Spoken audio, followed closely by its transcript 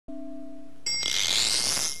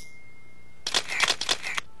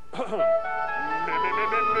Listen.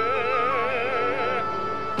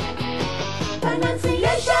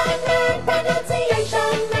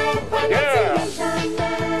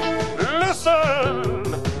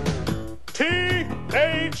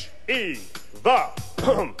 T-H-E. The.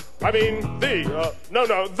 I mean the. No.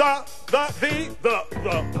 The.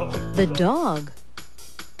 The dog.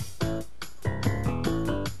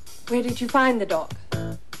 Where did you find the dog?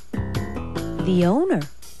 The owner.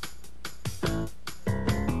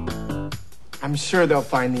 I'm sure they'll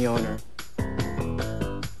find the owner.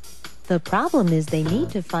 The problem is they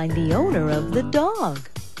need to find the owner of the dog.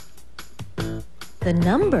 The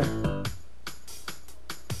number.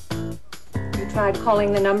 You tried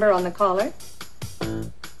calling the number on the collar?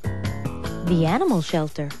 The animal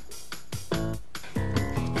shelter.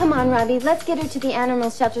 Come on, Robbie, let's get her to the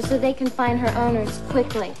animal shelter so they can find her owners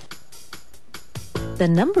quickly. The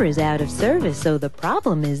number is out of service, so the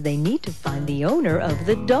problem is they need to find the owner of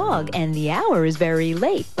the dog, and the hour is very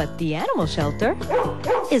late, but the animal shelter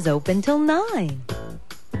is open till 9.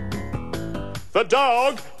 The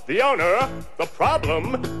dog, the owner, the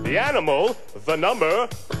problem, the animal, the number,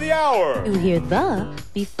 the hour. You hear the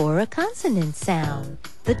before a consonant sound.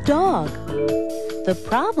 The dog. The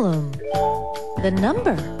problem. The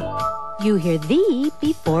number. You hear the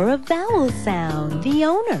before a vowel sound. The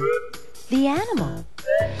owner. The animal.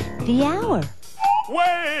 The hour.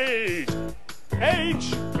 Wait!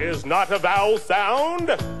 H is not a vowel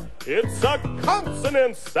sound. It's a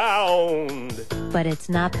consonant sound. But it's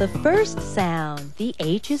not the first sound. The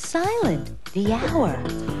H is silent. The hour.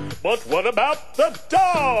 But what about the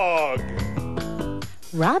dog?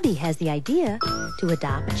 Robbie has the idea to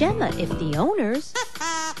adopt Gemma if the owners,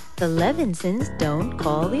 the Levinsons, don't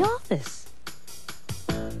call the office.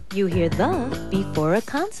 You hear the before a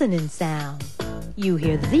consonant sound. You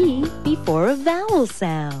hear the before a vowel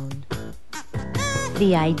sound.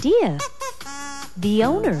 The idea, the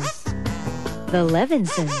owners, the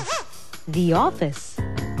Levinsons, the office.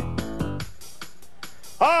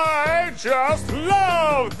 I just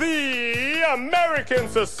love the American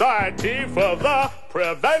Society for the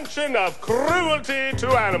Prevention of Cruelty to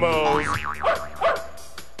Animals.